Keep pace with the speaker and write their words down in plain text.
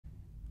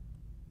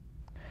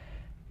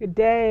Good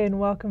day and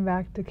welcome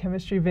back to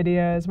Chemistry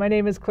Videos. My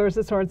name is Clarissa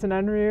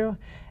Sorensen-Unruh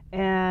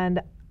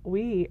and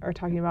we are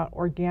talking about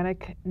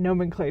organic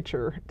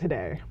nomenclature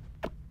today.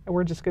 And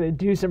we're just going to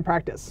do some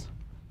practice.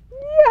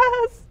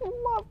 Yes,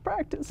 love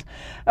practice.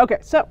 Okay,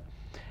 so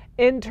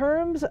in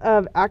terms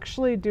of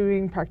actually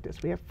doing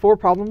practice, we have 4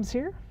 problems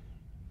here,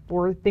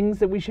 4 things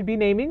that we should be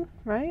naming,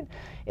 right?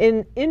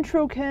 In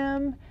Intro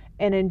Chem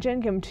and in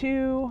Gen Chem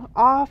 2,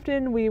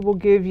 often we will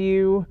give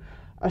you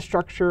a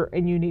structure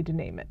and you need to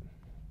name it.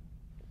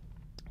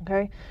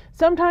 Okay.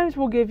 Sometimes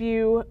we'll give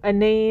you a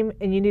name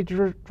and you need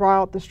to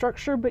draw out the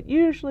structure, but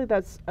usually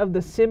that's of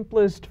the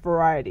simplest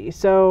variety.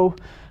 So,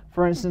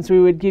 for instance,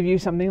 we would give you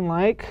something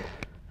like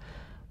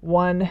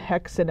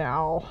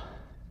 1-hexanal,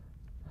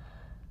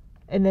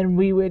 and then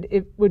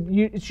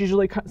it's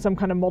usually some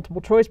kind of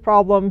multiple choice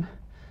problem.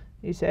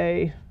 You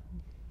say,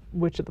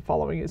 which of the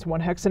following is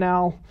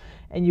 1-hexanal,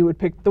 and you would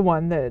pick the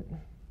one that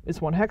is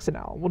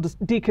 1-hexanal. We'll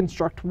just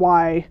deconstruct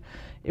why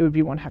it would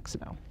be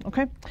 1-hexanal.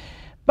 Okay,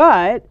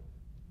 but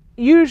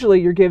usually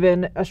you're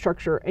given a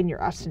structure and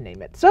you're asked to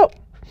name it. So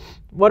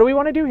what do we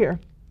want to do here?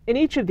 In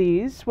each of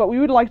these, what we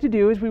would like to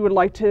do is we would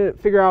like to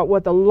figure out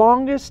what the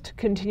longest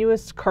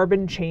continuous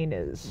carbon chain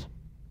is.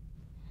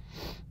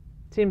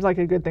 Seems like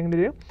a good thing to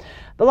do.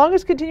 The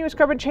longest continuous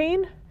carbon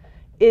chain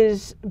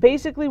is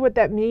basically what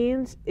that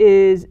means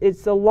is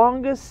it's the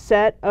longest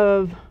set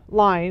of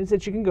lines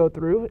that you can go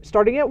through,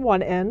 starting at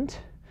one end,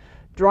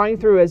 drawing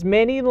through as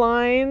many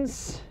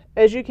lines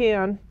as you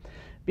can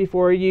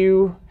before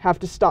you have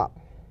to stop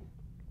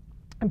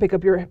and pick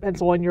up your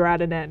pencil and you're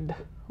at an end.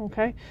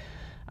 Okay?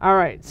 All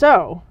right,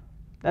 so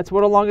that's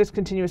what a longest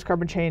continuous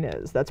carbon chain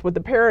is. That's what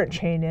the parent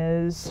chain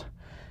is,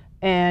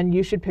 and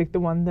you should pick the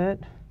one that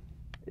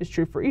is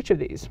true for each of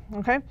these.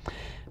 Okay?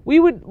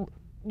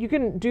 You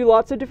can do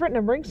lots of different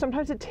numbering.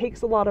 Sometimes it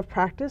takes a lot of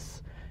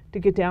practice to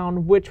get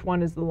down which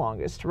one is the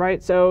longest,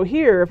 right? So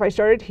here, if I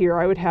started here,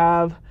 I would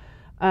have,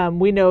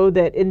 we know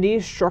that in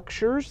these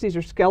structures, these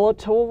are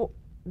skeletal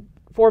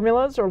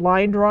formulas or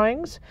line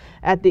drawings.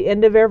 At the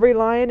end of every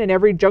line and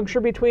every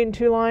juncture between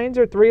 2 lines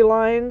or 3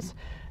 lines,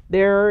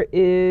 there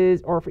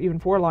is, or even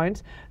 4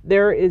 lines,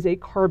 there is a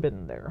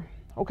carbon there,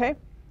 okay?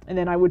 And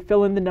then I would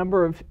fill in the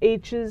number of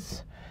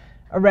H's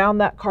around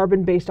that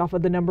carbon based off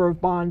of the number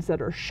of bonds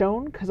that are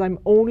shown, because I'm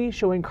only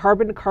showing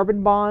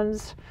carbon-to-carbon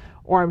bonds,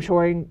 or I'm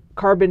showing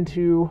carbon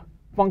to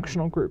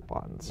functional group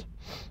bonds,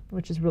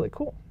 which is really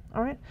cool.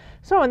 All right,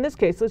 so in this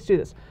case, let's do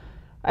this.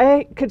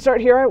 I could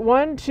start here at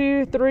 1,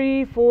 2,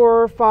 3,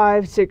 4,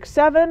 5, 6,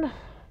 7.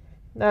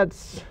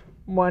 That's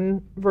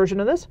one version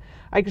of this.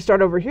 I could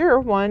start over here,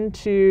 1,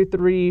 2,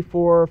 3,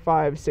 4,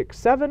 5, 6,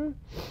 7.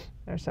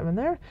 There's 7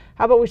 there.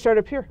 How about we start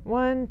up here?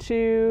 1,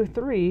 2,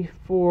 3,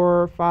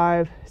 4,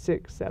 5,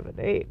 6, 7,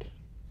 8.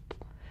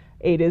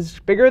 8 is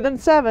bigger than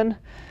 7.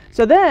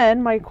 So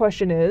then my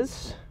question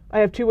is, I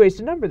have 2 ways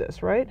to number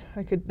this, right?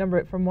 I could number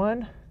it from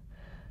 1,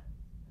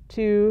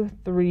 2,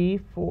 3,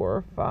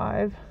 4,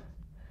 5,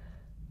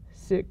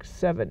 6,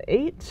 7,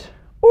 8,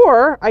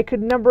 or I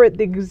could number it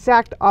the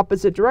exact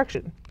opposite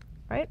direction,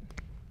 right?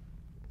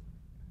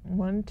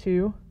 1,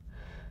 2,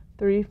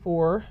 3,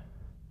 4,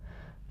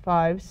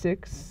 5,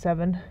 6,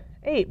 7,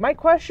 8. My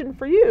question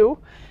for you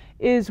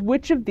is,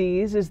 which of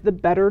these is the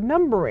better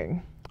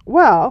numbering?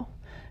 Well,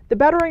 the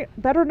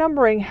better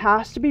numbering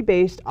has to be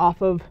based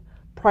off of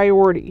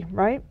priority,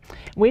 right?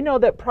 We know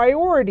that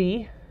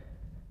priority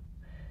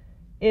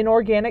in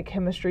organic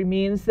chemistry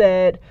means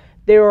that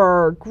there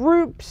are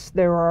groups,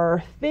 there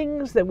are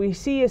things that we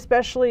see,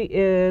 especially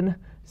in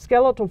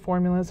skeletal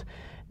formulas,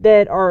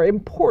 that are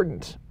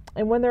important.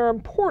 And when they're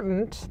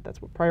important,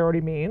 that's what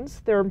priority means,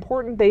 they're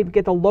important, they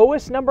get the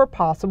lowest number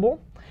possible,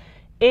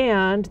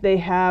 and they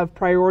have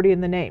priority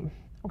in the name.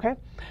 Okay?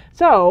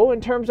 So,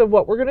 in terms of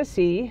what we're going to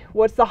see,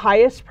 what's the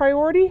highest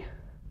priority?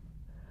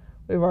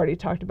 We've already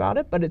talked about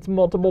it, but it's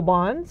multiple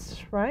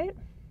bonds, right?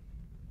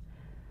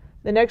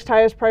 The next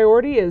highest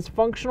priority is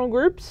functional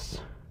groups.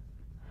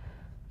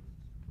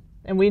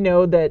 And we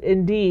know that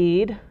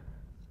indeed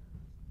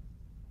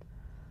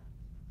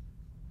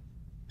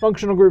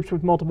functional groups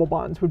with multiple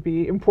bonds would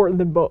be more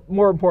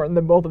important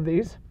than both of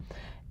these.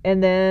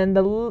 And then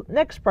the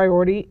next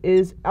priority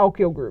is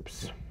alkyl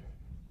groups.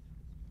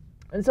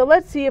 And so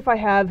let's see if I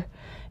have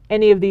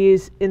any of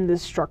these in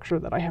this structure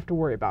that I have to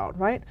worry about,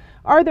 right?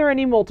 Are there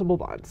any multiple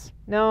bonds?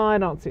 No, I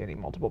don't see any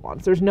multiple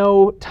bonds. There's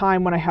no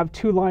time when I have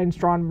 2 lines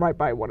drawn right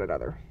by one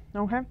another,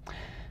 okay?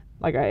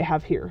 Like I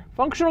have here.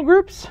 Functional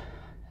groups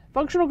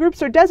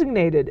are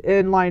designated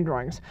in line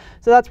drawings.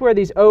 So that's where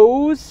these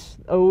O's,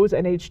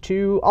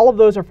 NH2, all of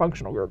those are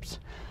functional groups.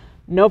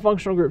 No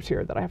functional groups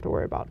here that I have to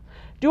worry about.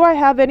 Do I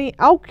have any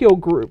alkyl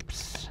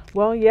groups?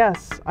 Well,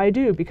 yes, I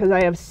do, because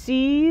I have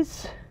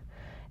C's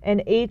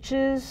and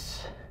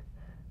H's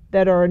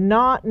that are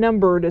not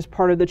numbered as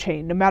part of the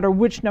chain, no matter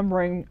which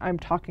numbering I'm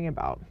talking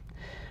about.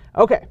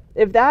 Okay,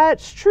 if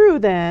that's true,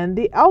 then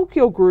the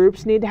alkyl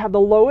groups need to have the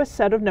lowest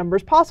set of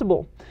numbers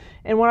possible.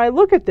 And when I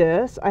look at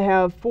this, I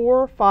have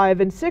 4, 5,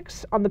 and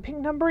 6 on the pink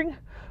numbering,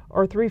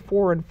 or 3,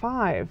 4, and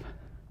 5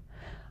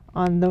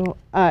 on the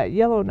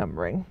yellow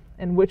numbering.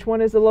 And which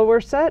one is the lower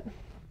set?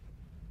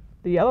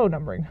 The yellow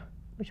numbering,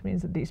 which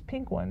means that these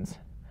pink ones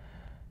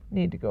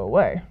need to go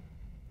away,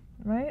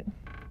 right?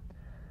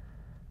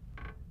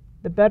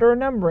 The better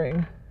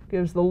numbering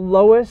gives the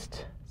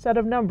lowest set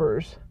of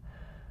numbers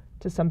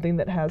to something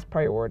that has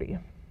priority.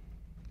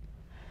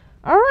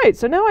 All right,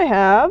 so now I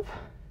have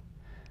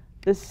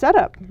this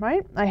setup,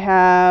 right? I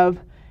have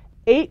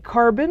 8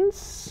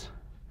 carbons.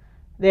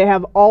 They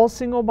have all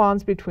single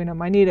bonds between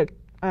them. I need a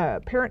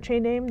parent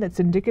chain name that's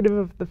indicative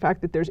of the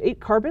fact that there's 8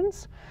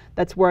 carbons.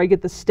 That's where I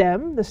get the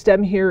stem. The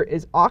stem here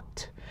is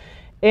oct.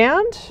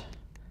 And,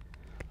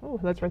 oh,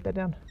 let's write that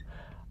down,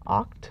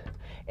 oct.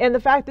 And the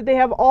fact that they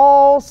have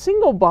all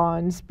single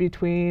bonds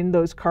between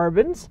those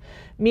carbons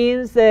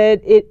means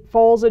that it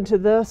falls into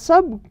the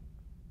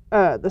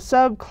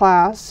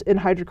subclass in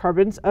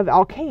hydrocarbons of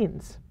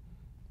alkanes,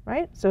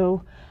 right?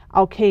 So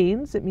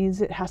alkanes, it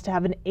means it has to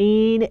have an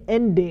ane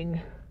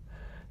ending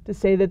to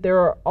say that there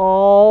are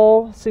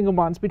all single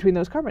bonds between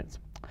those carbons.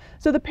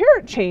 So the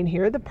parent chain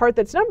here, the part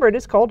that's numbered,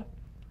 is called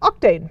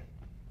octane.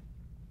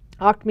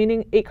 Oct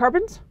meaning 8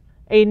 carbons,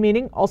 ane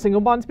meaning all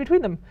single bonds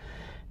between them.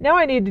 Now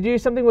I need to do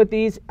something with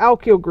these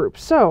alkyl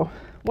groups. So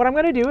what I'm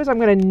going to do is I'm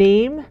going to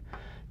name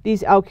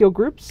these alkyl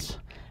groups,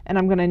 and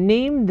I'm going to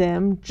name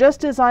them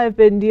just as I've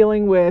been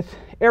dealing with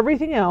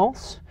everything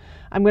else.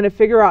 I'm going to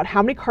figure out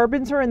how many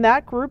carbons are in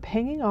that group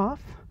hanging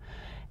off,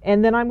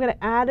 and then I'm going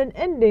to add an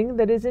ending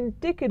that is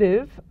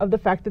indicative of the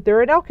fact that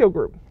they're an alkyl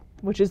group,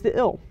 which is the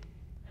 -il.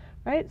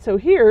 Right? So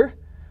here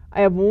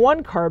I have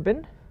 1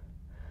 carbon.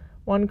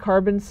 1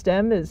 carbon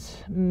stem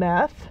is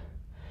meth,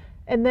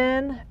 and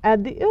then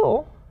add the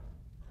 -il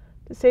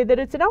to say that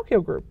it's an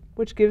alkyl group,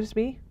 which gives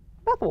me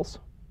methyls.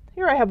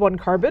 Here I have 1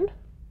 carbon.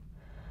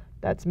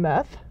 That's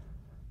meth.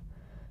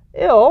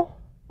 -il,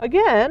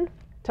 again,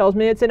 tells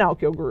me it's an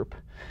alkyl group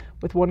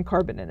with 1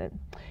 carbon in it.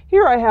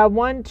 Here I have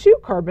 2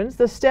 carbons.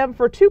 The stem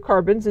for 2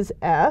 carbons is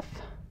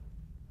eth.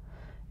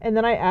 And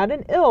then I add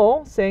an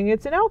 -il saying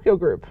it's an alkyl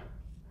group.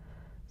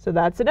 So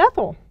that's an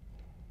ethyl.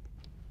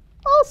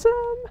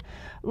 Awesome.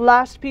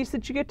 Last piece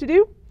that you get to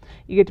do,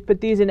 you get to put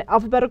these in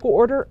alphabetical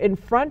order in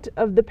front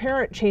of the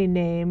parent chain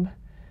name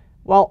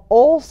while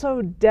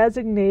also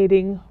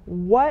designating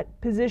what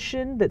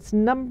position that's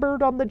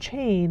numbered on the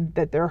chain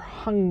that they're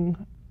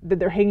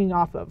hanging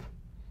off of.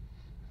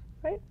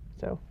 Right?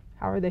 So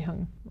how are they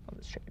hung on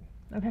this chain?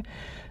 Okay.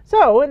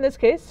 So in this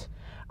case,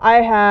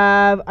 I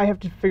have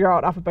to figure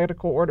out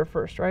alphabetical order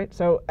first, right?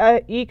 So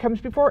E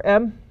comes before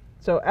M.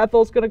 So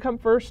ethyl's going to come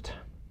first.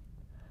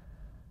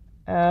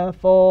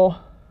 Ethyl.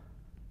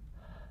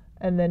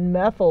 And then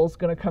methyl's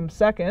going to come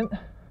second.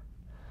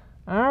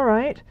 All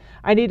right.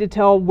 I need to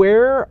tell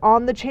where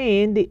on the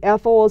chain the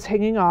ethyl is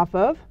hanging off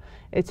of.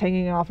 It's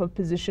hanging off of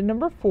position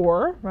number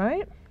 4,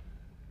 right?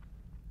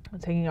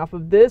 It's hanging off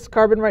of this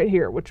carbon right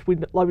here, which we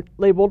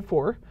labeled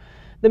 4.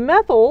 The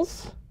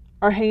methyls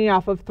are hanging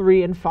off of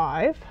 3 and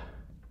 5.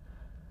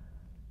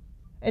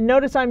 And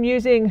notice I'm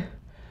using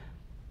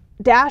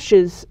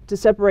dashes to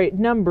separate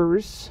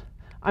numbers.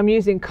 I'm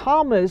using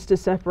commas to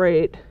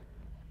separate,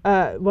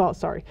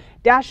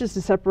 dashes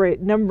to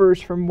separate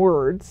numbers from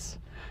words,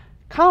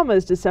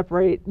 commas to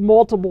separate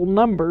multiple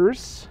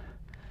numbers.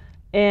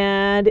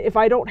 And if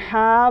I don't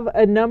have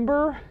a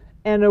number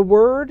and a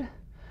word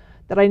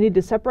that I need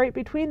to separate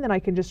between, then I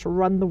can just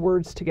run the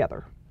words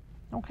together.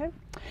 Okay?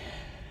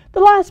 The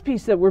last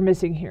piece that we're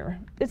missing here,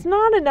 it's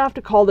not enough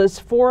to call this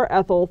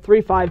 4-ethyl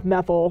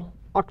 3,5-methyl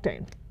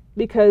octane,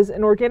 because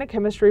in organic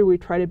chemistry we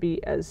try to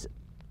be as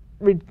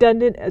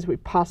redundant as we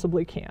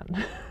possibly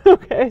can.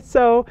 Okay,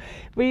 so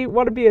we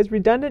want to be as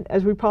redundant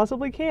as we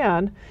possibly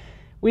can.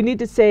 We need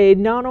to say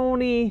not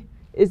only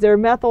is there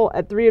methyl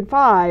at 3 and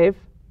 5,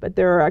 but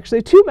there are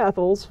actually 2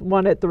 methyls,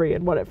 1 at 3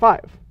 and 1 at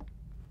 5.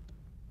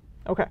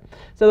 Okay,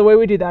 so the way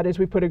we do that is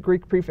we put a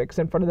Greek prefix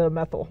in front of the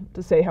methyl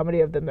to say how many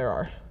of them there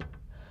are,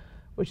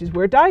 which is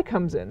where di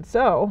comes in.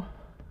 So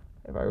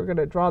if I were going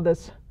to draw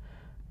this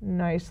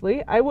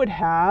nicely, I would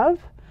have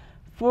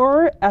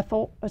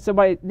 4-ethyl, so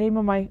my name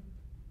of my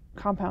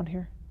compound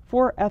here,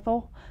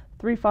 4-ethyl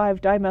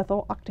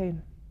 3,5-dimethyl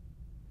octane.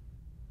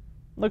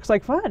 Looks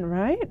like fun,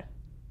 right?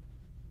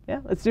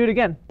 Yeah, let's do it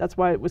again. That's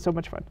why it was so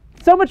much fun.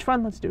 So much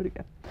fun, let's do it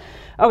again.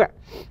 Okay,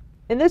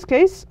 in this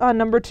case, on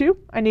number 2,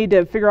 I need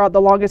to figure out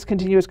the longest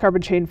continuous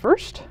carbon chain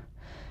first.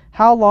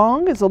 How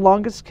long is the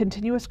longest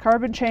continuous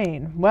carbon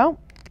chain? Well,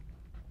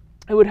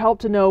 it would help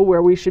to know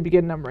where we should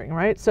begin numbering,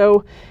 right?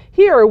 So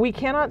here we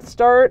cannot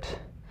start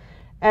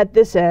at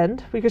this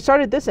end. We could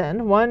start at this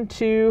end, 1,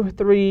 2,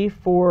 3,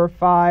 4,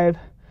 5,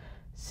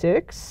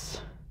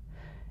 6.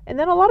 And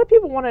then a lot of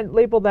people want to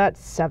label that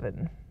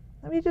 7.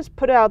 Let me just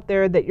put out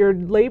there that you're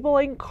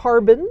labeling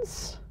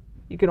carbons.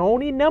 You can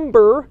only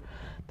number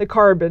the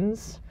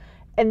carbons.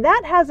 And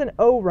that has an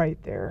O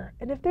right there.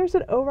 And if there's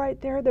an O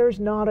right there, there's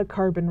not a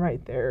carbon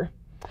right there.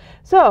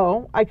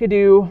 So I could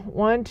do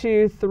 1,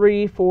 2,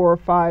 3, 4,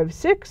 5,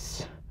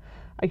 6.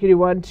 I could do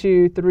 1,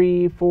 2,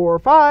 3, 4,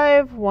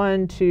 5.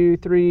 1, 2,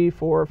 3,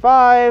 4,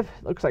 5.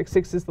 Looks like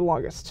 6 is the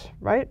longest,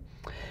 right?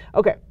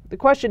 Okay, the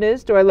question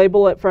is, do I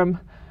label it from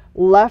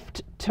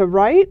left to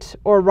right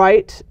or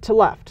right to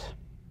left?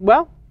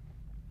 Well,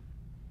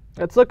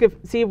 let's look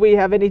see if we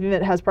have anything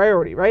that has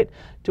priority, right?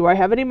 Do I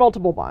have any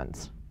multiple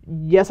bonds?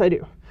 Yes, I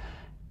do.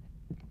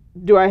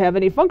 Do I have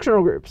any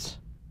functional groups?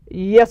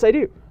 Yes, I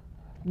do.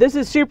 This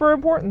is super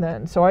important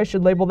then, so I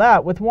should label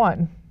that with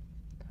 1,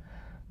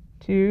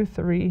 2,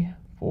 3,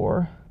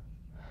 4,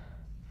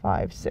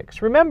 5,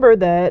 6. Remember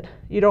that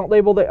you don't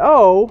label the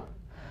O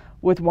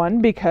with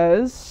 1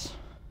 because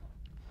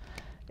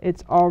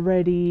it's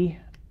already,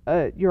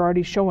 you're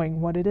already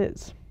showing what it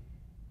is.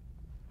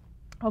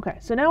 Okay,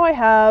 so now I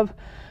have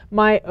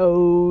my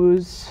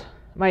O's,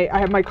 I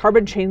have my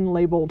carbon chain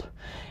labeled.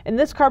 And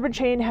this carbon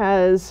chain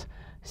has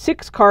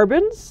 6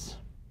 carbons.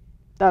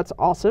 That's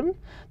awesome.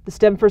 The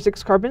stem for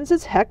 6 carbons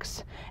is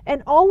hex,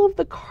 and all of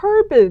the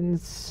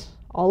carbons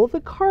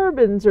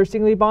are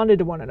singly bonded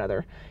to one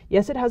another.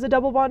 Yes, it has a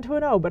double bond to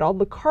an O, but all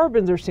the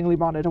carbons are singly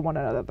bonded to one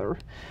another.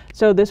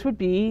 So this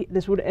would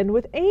end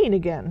with ane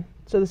again.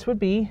 So this would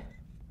be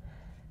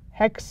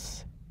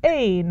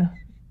hexane.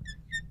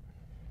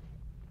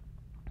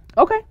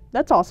 Okay,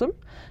 that's awesome.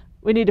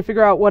 We need to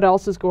figure out what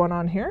else is going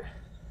on here.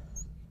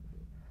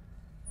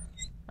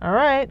 All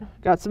right,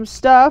 got some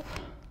stuff.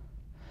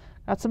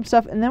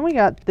 And then we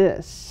got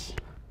this.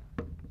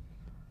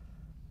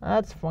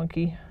 That's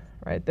funky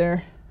right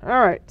there.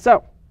 All right,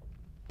 so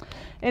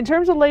in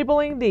terms of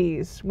labeling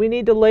these, we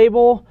need to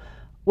label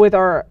with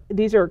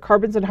these are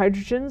carbons and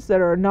hydrogens that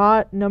are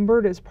not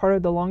numbered as part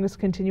of the longest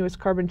continuous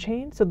carbon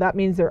chain. So that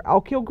means they're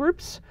alkyl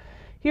groups.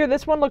 Here,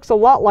 this one looks a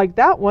lot like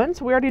that one,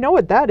 so we already know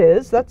what that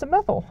is. That's a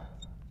methyl,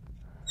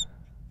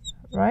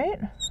 right?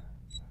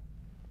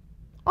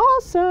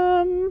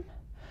 Awesome.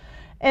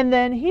 And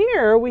then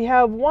here we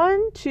have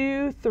 1,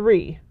 2,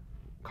 3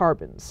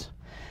 carbons.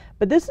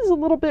 But this is a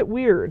little bit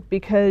weird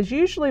because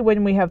usually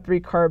when we have 3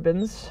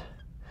 carbons,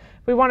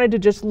 if we wanted to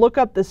just look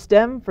up the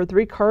stem for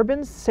 3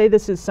 carbons, say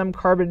this is some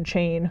carbon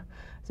chain,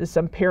 this is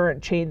some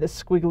parent chain,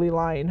 this squiggly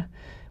line.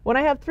 When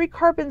I have 3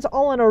 carbons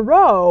all in a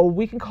row,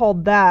 we can call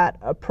that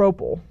a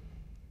propyl.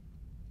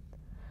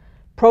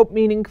 Prop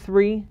meaning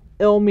 3,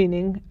 il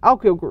meaning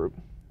alkyl group.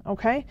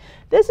 Okay?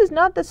 This is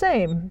not the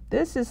same.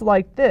 This is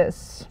like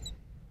this.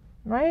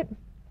 Right?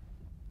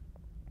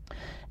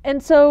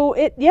 And so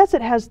yes,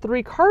 it has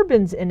 3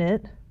 carbons in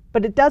it,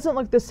 but it doesn't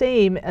look the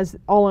same as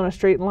all in a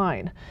straight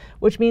line,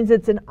 which means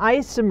it's an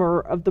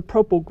isomer of the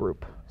propyl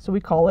group. So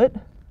we call it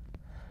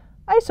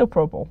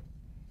isopropyl.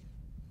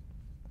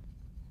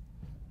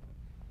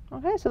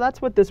 Okay, so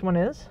that's what this one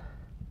is,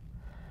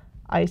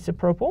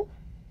 isopropyl.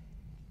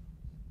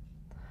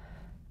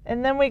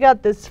 And then we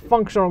got this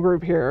functional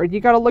group here. You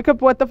got to look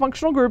up what the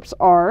functional groups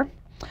are.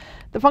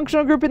 The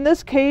functional group in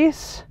this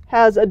case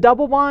has a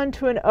double bond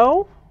to an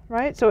O,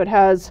 right? So it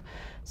has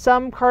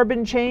some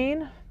carbon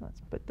chain.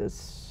 Let's put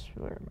this,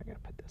 where am I going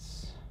to put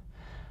this?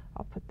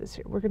 I'll put this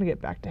here. We're going to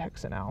get back to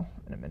hexanal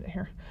in a minute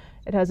here.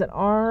 It has an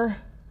R,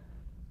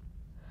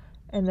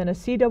 and then a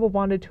C double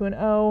bonded to an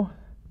O,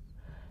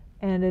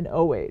 and an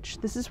OH.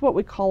 This is what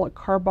we call a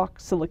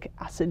carboxylic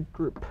acid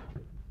group,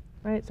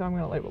 right? So I'm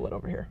going to label it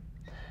over here.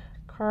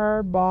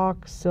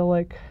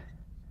 Carboxylic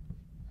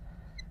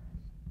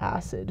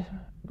acid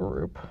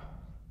group.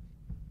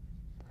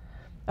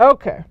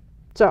 Okay,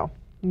 so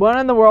what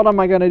in the world am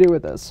I going to do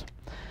with this?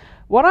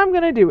 What I'm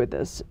going to do with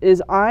this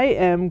is I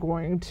am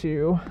going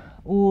to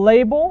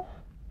label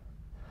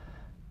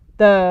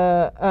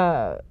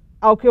the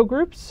alkyl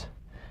groups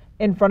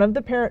in front of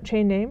the parent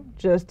chain name,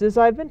 just as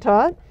I've been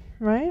taught,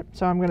 right?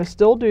 So I'm going to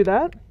still do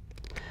that.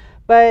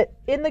 But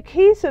in the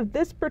case of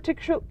this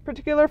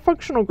particular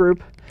functional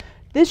group,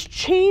 this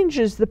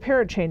changes the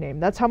parent chain name.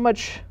 That's how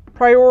much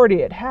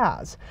priority it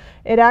has.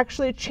 It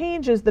actually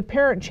changes the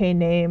parent chain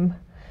name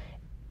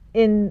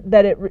in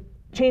that it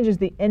changes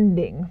the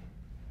ending.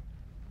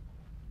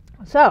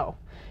 So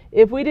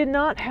if we did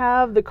not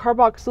have the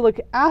carboxylic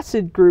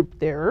acid group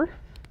there,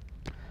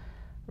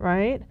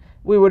 right,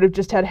 we would have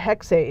just had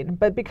hexane.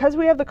 But because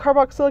we have the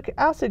carboxylic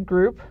acid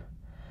group,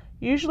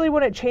 usually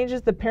when it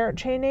changes the parent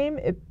chain name,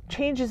 it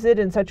changes it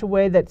in such a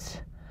way that's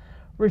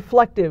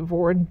reflective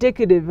or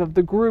indicative of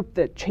the group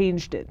that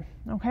changed it,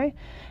 okay?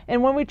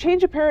 And when we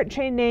change a parent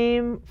chain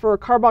name for a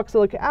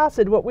carboxylic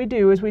acid, what we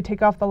do is we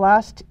take off the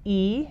last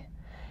E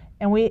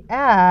and we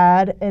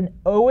add an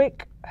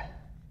oic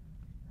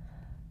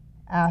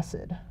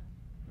acid,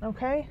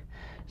 okay?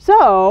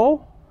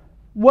 So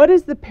what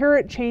is the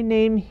parent chain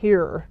name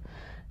here?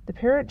 The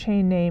parent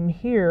chain name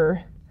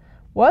here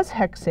was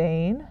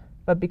hexane,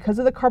 but because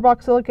of the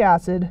carboxylic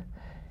acid,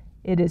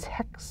 it is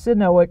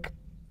hexanoic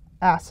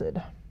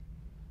acid.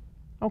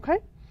 Okay,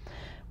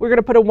 we're going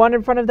to put a 1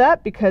 in front of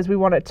that because we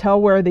want to tell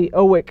where the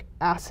oic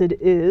acid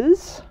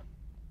is.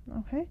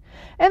 Okay,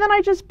 and then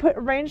I just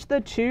arranged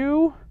the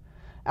 2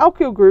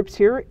 alkyl groups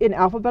here in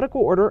alphabetical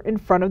order in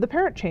front of the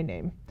parent chain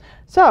name.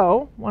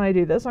 So when I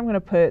do this, I'm going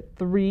to put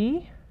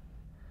 3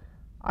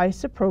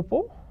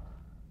 isopropyl,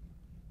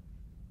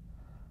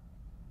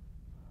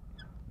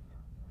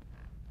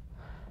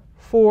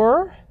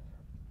 4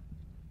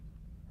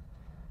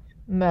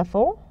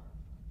 methyl,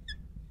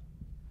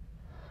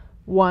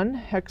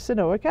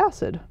 1-hexanoic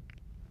acid.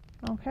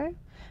 Okay,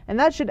 and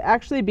that should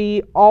actually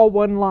be all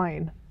one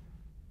line.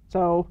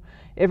 So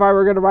if I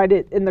were going to write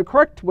it in the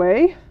correct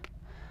way,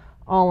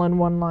 all in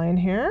one line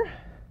here,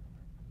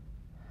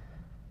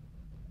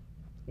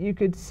 you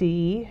could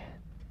see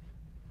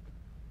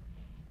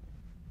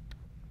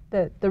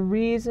that the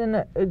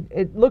reason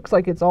it looks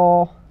like it's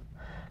all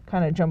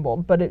kind of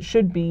jumbled, but it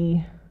should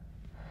be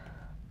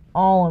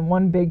all in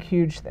one big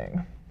huge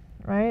thing,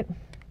 right?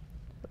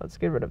 Let's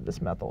get rid of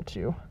this methyl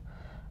too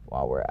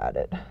while we're at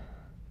it.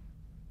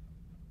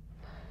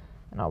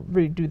 And I'll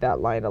redo that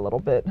line a little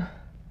bit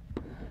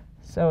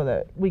so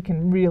that we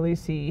can really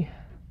see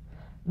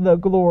the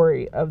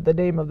glory of the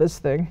name of this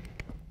thing.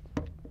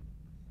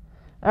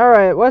 All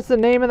right, what's the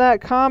name of that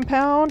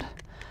compound?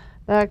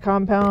 That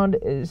compound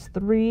is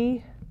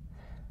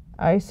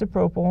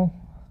 3-isopropyl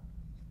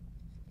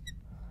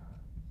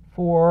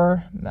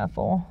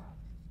 4-methyl.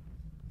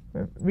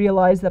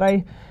 Realize that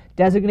I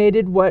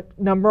designated what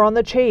number on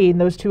the chain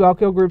those two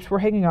alkyl groups were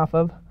hanging off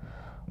of.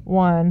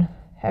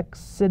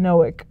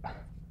 1-hexanoic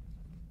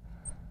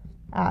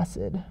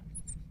acid.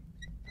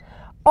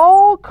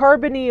 All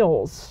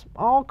carbonyls.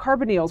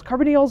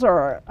 Carbonyls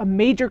are a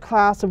major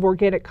class of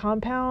organic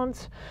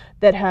compounds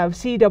that have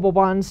C double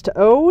bonds to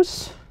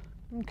O's.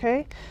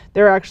 Okay,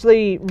 they're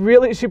actually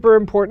really super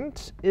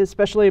important,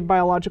 especially in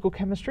biological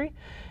chemistry,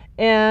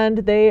 and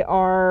they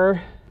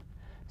are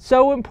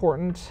so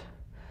important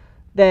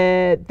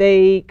that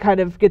they kind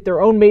of get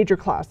their own major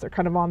class. They're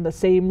kind of on the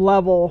same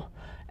level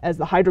as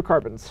the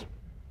hydrocarbons.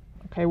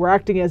 Okay, we're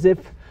acting as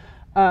if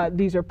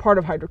these are part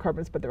of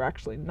hydrocarbons, but they're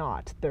actually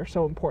not. They're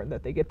so important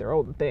that they get their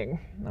own thing.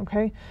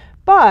 Okay,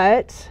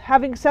 but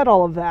having said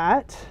all of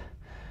that,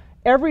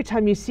 every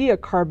time you see a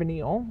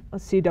carbonyl, a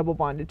C double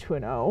bonded to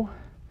an O,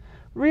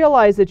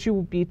 realize that you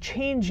will be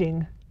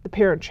changing the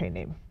parent chain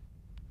name.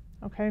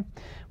 Okay,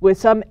 with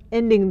some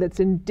ending that's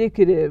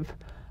indicative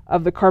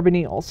of the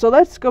carbonyl. So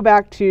let's go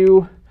back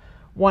to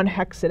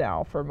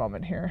 1-hexanal for a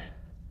moment here.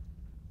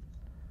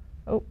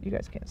 Oh, you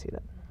guys can't see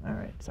that. All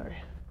right, sorry.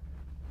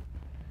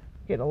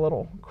 Getting a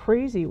little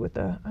crazy with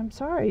the, I'm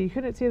sorry, you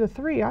couldn't see the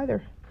 3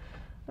 either.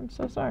 I'm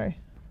so sorry.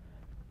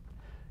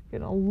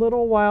 Getting a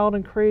little wild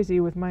and crazy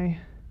with my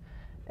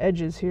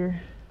edges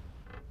here.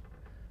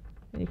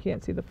 And you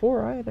can't see the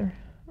 4 either.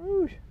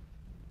 Ooh.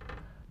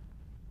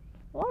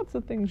 Lots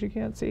of things you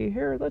can't see.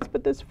 Here, let's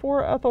put this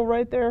 4-ethyl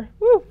right there.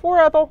 Woo,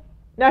 4-ethyl.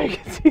 Now you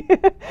can see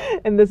it.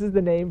 And this is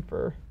the name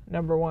for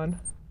number 1.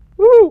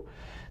 Woo!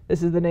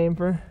 This is the name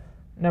for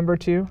number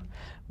 2.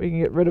 We can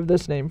get rid of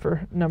this name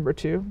for number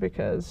 2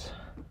 because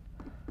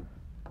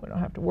we don't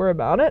have to worry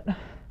about it.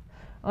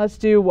 Let's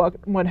do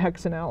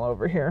 1-hexanal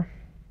over here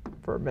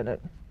for a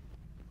minute.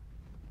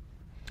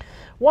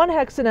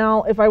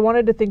 1-hexanal, if I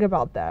wanted to think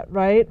about that,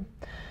 right?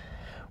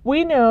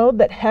 We know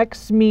that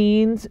hex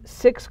means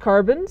 6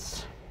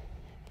 carbons.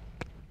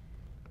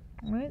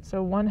 All right,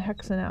 so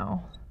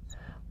 1-hexanal.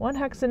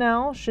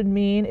 1-hexanal should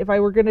mean, if I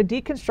were going to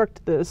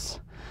deconstruct this,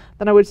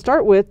 then I would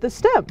start with the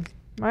stem,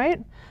 right?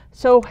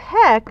 So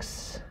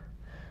hex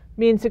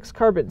means 6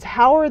 carbons.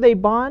 How are they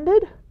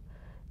bonded?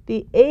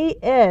 The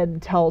AN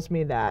tells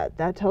me that.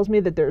 That tells me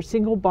that there are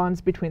single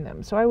bonds between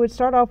them. So I would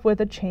start off with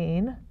a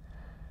chain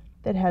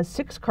that has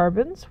 6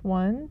 carbons.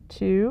 1,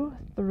 2,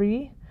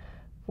 3,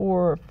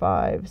 4,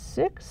 5,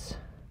 6.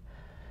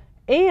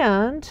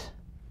 And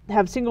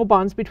have single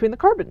bonds between the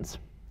carbons.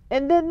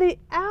 And then the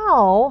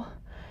al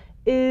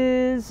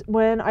is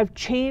when I've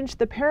changed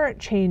the parent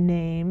chain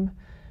name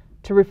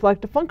to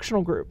reflect a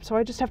functional group. So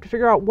I just have to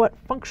figure out what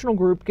functional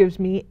group gives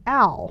me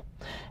al.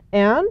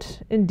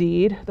 And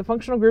indeed, the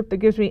functional group that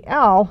gives me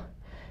al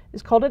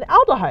is called an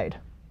aldehyde,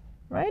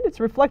 right? It's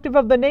reflective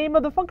of the name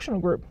of the functional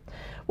group.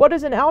 What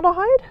is an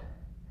aldehyde?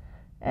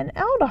 An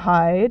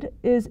aldehyde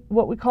is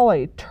what we call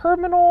a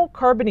terminal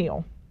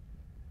carbonyl.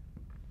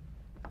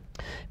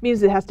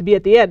 Means it has to be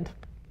at the end,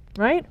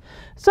 right?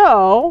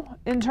 So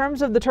in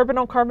terms of the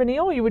terminal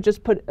carbonyl, you would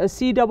just put a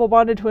C double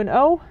bonded to an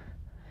O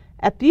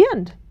at the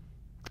end.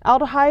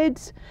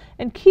 Aldehydes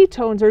and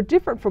ketones are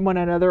different from one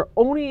another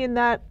only in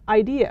that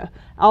idea.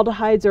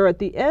 Aldehydes are at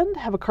the end,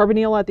 have a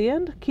carbonyl at the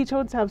end.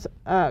 Ketones have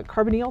a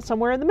carbonyl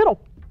somewhere in the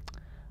middle.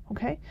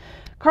 Okay?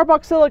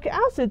 Carboxylic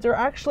acids are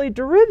actually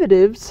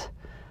derivatives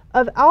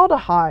of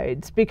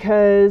aldehydes,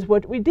 because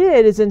what we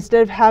did is,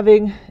 instead of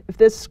having, if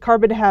this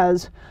carbon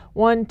has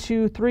 1,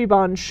 2, 3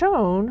 bonds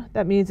shown,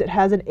 that means it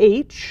has an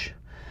H.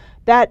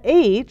 That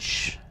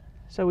H,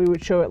 so we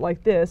would show it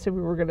like this if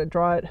we were going to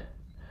draw it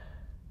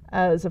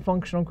as a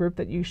functional group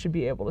that you should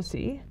be able to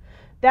see.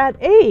 That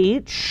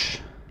H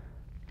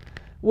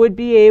would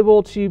be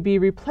able to be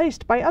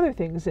replaced by other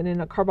things, and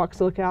in a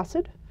carboxylic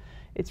acid,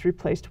 it's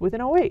replaced with an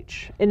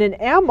OH. In an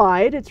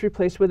amide, it's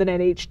replaced with an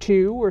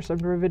NH2 or some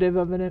derivative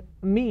of an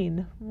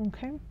amine.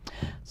 Okay,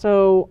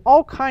 so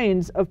all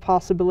kinds of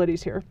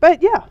possibilities here.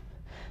 But yeah,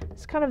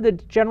 it's kind of the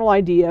general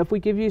idea. If we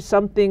give you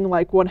something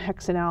like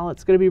 1-hexanal,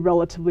 it's going to be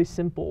relatively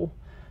simple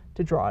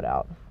to draw it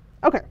out.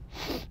 Okay,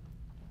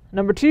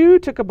 number 2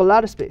 took up a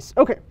lot of space.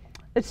 Okay,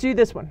 let's do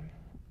this one.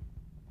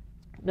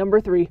 Number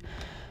 3.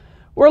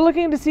 We're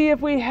looking to see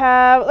if we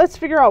have, let's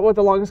figure out what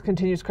the longest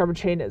continuous carbon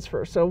chain is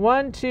first. So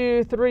 1,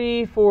 2,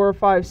 3, 4,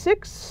 5,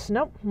 6.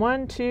 Nope.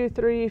 1, 2,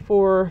 3,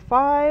 4,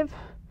 5.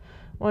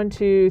 1,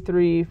 2,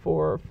 3,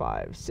 4,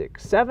 5,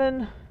 6,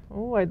 7.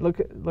 Oh, I'd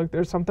look,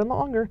 there's something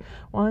longer.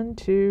 1,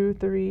 2,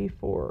 3,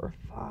 4,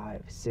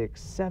 5,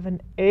 6,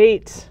 7,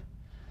 8.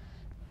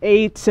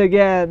 8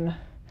 again.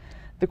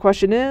 The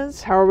question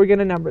is, how are we going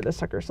to number this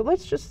sucker? So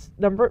let's just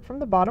number it from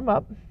the bottom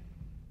up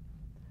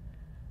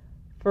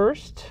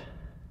first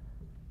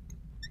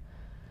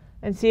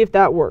and see if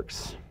that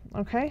works.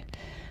 Okay?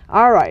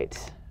 All right.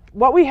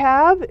 What we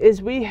have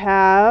is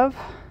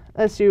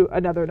let's do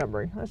another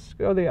numbering. Let's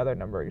go the other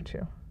numbering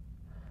too,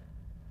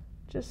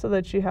 just so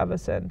that you have a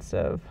sense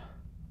of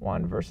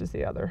one versus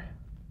the other.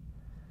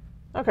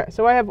 Okay,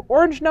 so I have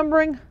orange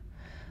numbering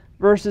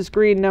versus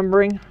green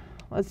numbering.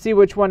 Let's see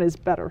which one is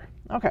better.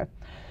 Okay,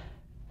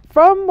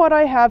 from what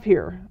I have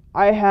here,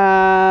 I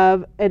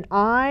have an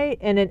I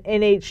and an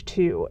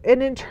NH2.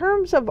 And in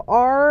terms of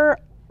our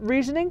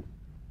reasoning,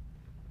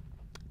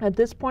 at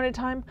this point in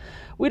time,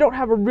 we don't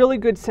have a really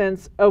good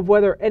sense of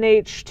whether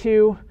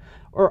NH2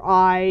 or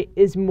I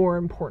is more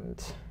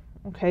important.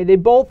 Okay, they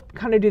both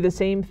kind of do the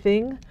same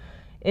thing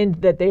in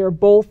that they are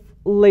both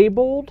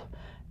labeled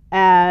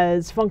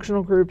as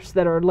functional groups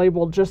that are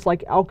labeled just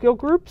like alkyl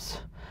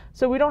groups.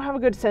 So we don't have a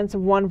good sense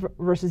of one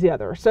versus the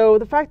other. So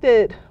the fact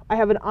that I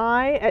have an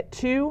I at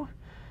 2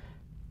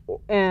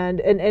 and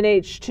an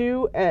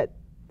NH2 at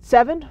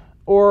 7,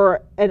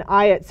 or an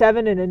I at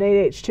 7 and an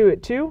NH2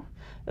 at 2,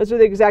 those are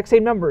the exact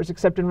same numbers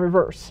except in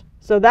reverse.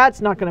 So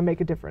that's not going to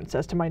make a difference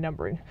as to my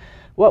numbering.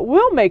 What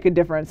will make a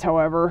difference,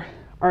 however,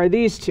 are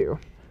these two.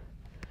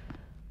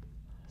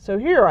 So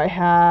here I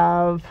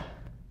have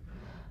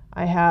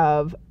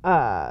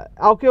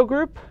alkyl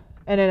group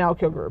and an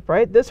alkyl group,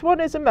 right? This one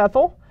is a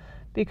methyl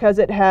because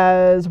it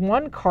has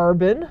one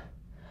carbon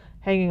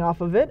hanging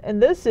off of it,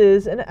 and this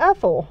is an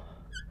ethyl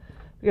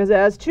because it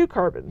has 2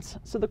 carbons.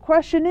 So the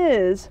question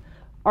is,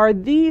 are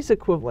these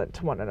equivalent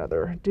to one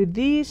another? Do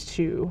these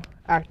two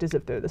act as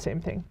if they're the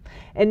same thing?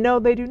 And no,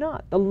 they do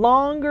not. The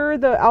longer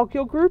the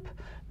alkyl group,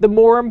 the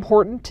more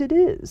important it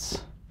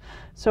is.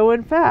 So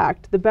in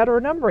fact, the better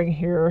numbering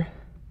here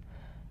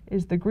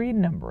is the green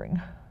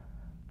numbering.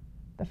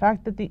 The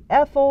fact that the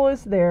ethyl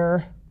is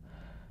there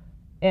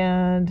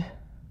and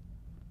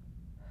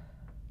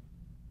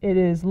it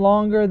is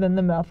longer than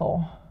the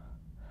methyl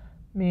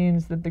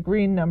means that the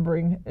green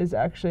numbering is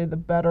actually the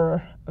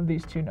better of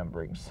these two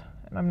numberings.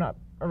 And I'm not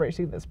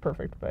erasing this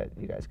perfect, but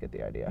you guys get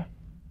the idea.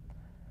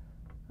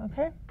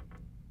 Okay?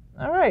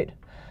 All right.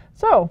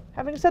 So,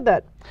 having said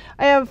that,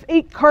 I have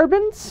 8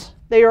 carbons.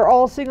 They are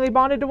all singly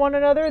bonded to one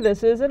another.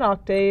 This is an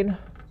octane.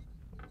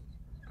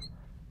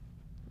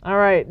 All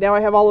right, now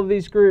I have all of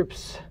these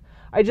groups.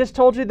 I just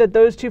told you that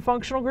those 2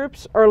 functional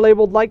groups are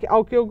labeled like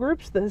alkyl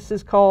groups. This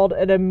is called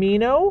an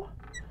amino.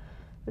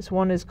 This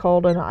one is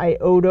called an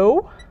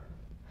iodo.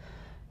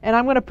 And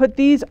I'm going to put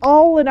these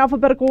all in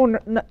alphabetical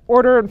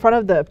order in front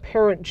of the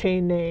parent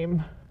chain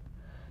name.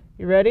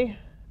 You ready?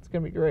 It's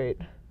going to be great.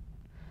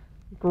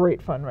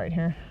 Great fun right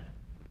here.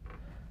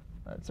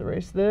 Let's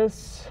erase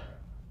this.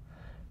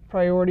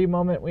 Priority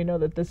moment. We know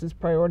that this is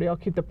priority. I'll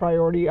keep the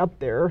priority up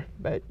there,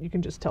 but you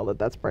can just tell that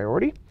that's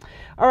priority.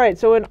 All right,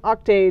 so in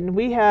octane,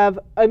 we have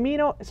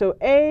amino. So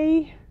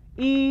A,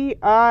 E,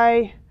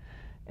 I,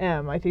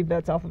 M. I think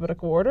that's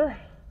alphabetical order.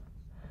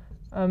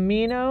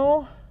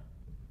 Amino.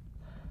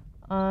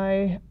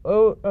 I,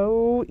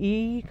 O,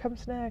 E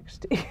comes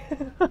next.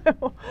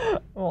 I'm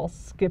all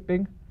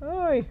skipping.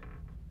 Oy.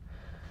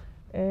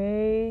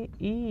 A,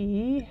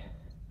 E,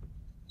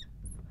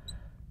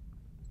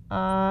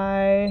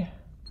 I,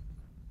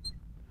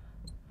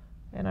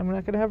 and I'm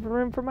not going to have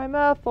room for my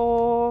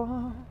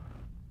methyl.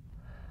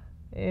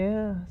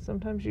 Yeah,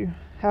 sometimes you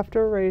have to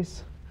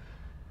erase.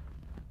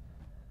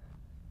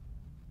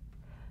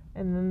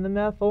 And then the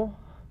methyl.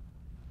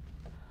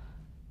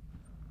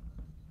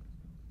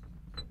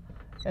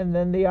 And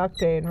then the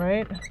octane,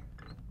 right?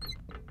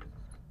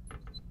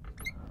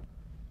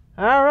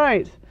 All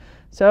right.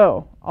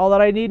 So all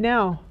that I need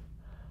now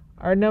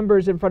are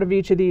numbers in front of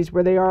each of these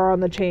where they are on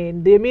the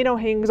chain. The amino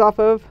hangs off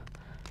of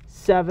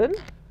 7.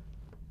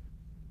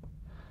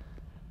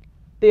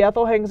 The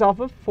ethyl hangs off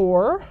of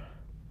 4.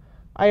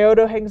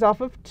 Iodo hangs off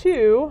of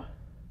 2.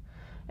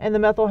 And the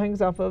methyl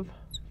hangs off of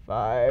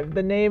 5.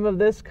 The name of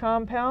this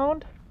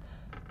compound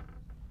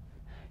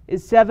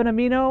is 7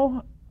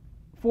 amino,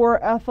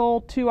 4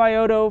 ethyl, 2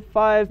 iodo,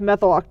 5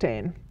 methyl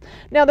octane.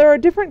 Now there are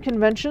different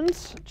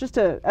conventions, just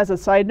as a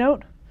side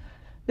note.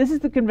 This is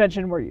the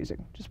convention we're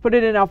using. Just put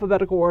it in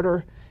alphabetical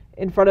order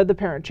in front of the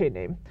parent chain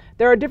name.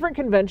 There are different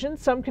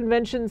conventions. Some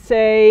conventions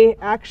say,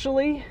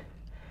 actually,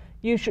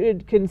 you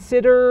should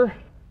consider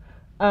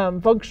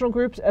functional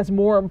groups as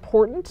more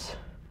important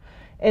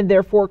and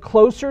therefore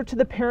closer to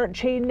the parent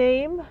chain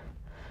name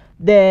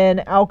than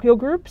alkyl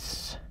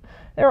groups.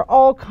 There are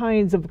all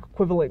kinds of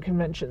equivalent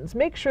conventions.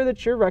 Make sure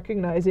that you're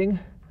recognizing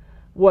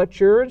what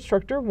your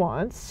instructor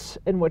wants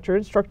and what your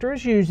instructor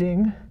is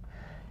using,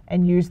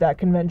 and use that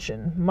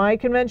convention. My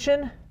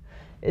convention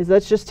is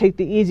let's just take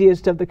the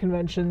easiest of the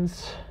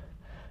conventions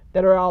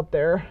that are out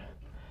there,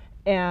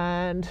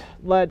 and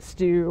let's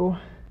do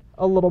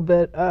a little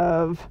bit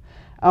of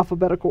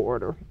alphabetical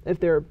order if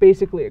they're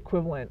basically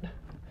equivalent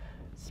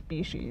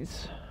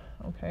species.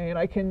 Okay, and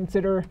I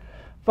consider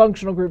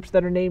functional groups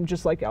that are named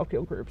just like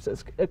alkyl groups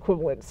as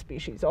equivalent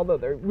species, although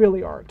they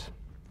really aren't.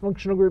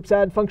 Functional groups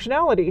add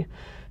functionality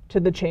to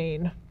the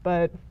chain,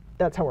 but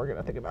that's how we're going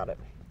to think about it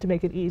to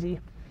make it easy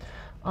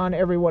on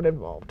everyone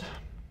involved.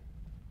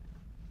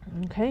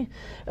 Okay,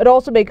 it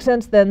also makes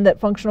sense then that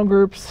functional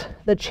groups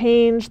that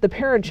change the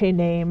parent chain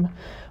name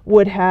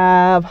would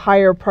have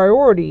higher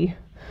priority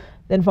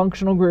than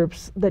functional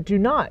groups that do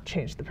not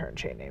change the parent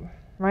chain name,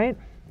 right?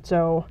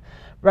 So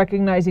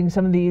recognizing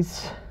some of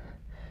these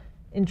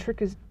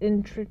intricacies,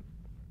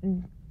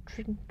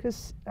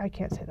 I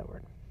can't say that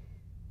word,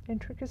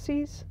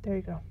 intricacies, there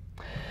you go,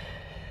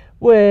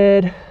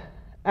 would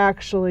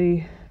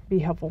actually be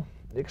helpful,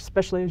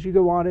 especially as you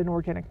go on in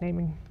organic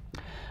naming.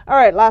 All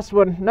right, last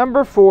one,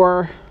 number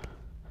 4.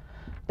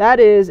 That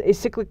is a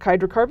cyclic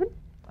hydrocarbon.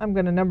 I'm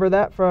going to number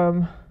that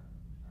I'm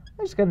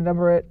just going to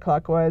number it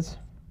clockwise.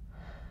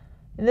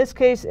 In this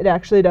case, it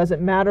actually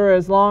doesn't matter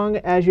as long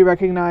as you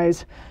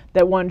recognize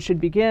that one should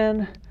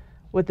begin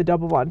with the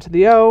double bond to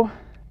the O.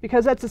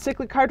 Because that's a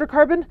cyclic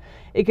hydrocarbon,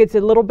 it gets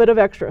a little bit of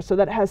extra. So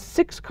that has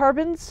 6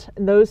 carbons,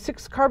 and those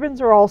 6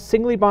 carbons are all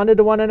singly bonded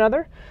to one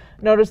another.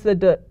 Notice that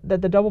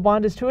the double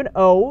bond is to an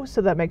O,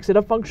 so that makes it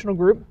a functional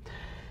group.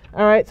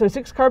 All right, so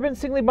 6 carbons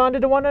singly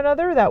bonded to one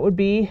another, that would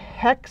be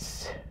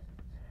hexane.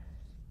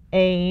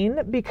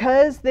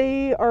 Because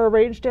they are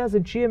arranged as a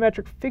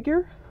geometric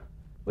figure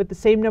with the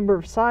same number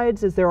of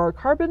sides as there are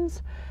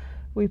carbons,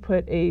 we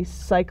put a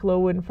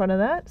cyclo in front of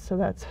that, so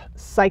that's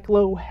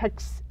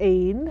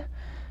cyclohexane.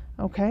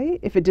 Okay,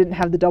 if it didn't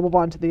have the double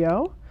bond to the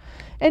O.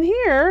 And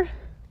here,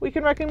 we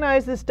can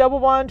recognize this double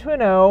bond to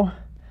an O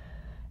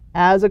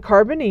as a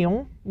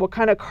carbonyl. What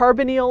kind of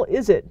carbonyl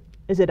is it?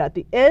 Is it at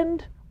the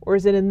end or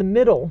is it in the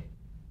middle?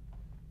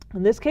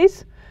 In this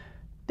case,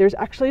 there's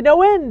actually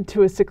no end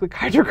to a cyclic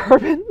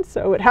hydrocarbon,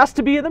 so it has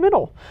to be in the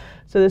middle.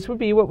 So this would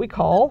be what we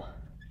call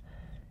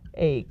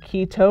a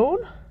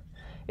ketone.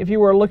 If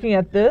you were looking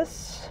at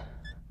this,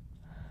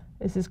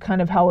 this is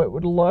kind of how it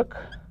would look,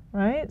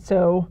 right?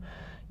 So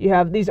you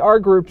have these R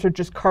groups are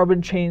just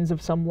carbon chains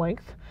of some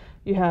length.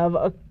 You have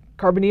a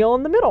carbonyl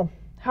in the middle.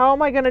 How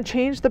am I going to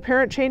change the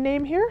parent chain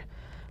name here?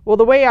 Well,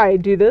 the way I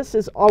do this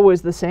is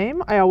always the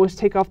same. I always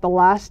take off the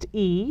last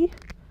E,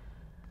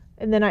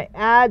 and then I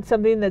add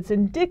something that's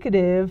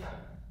indicative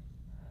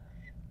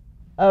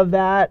of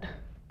that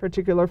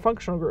particular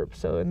functional group.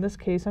 So in this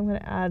case, I'm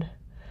going to add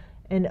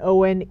an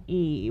ONE,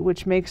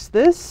 which makes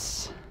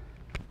this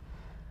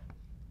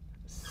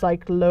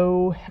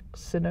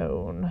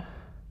cyclohexanone.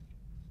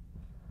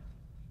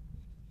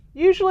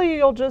 Usually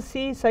you'll just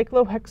see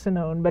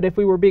cyclohexanone, but if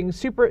we were being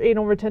super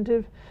anal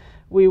retentive,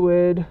 we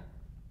would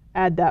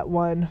add that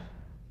one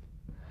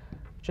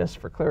just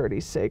for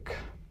clarity's sake.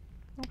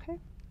 Okay,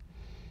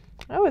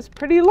 that was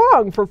pretty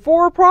long for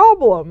 4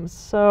 problems.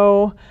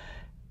 So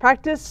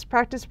practice,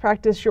 practice,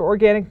 practice your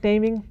organic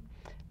naming,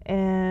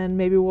 and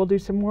maybe we'll do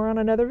some more on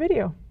another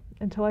video.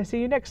 Until I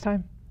see you next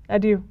time,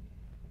 adieu.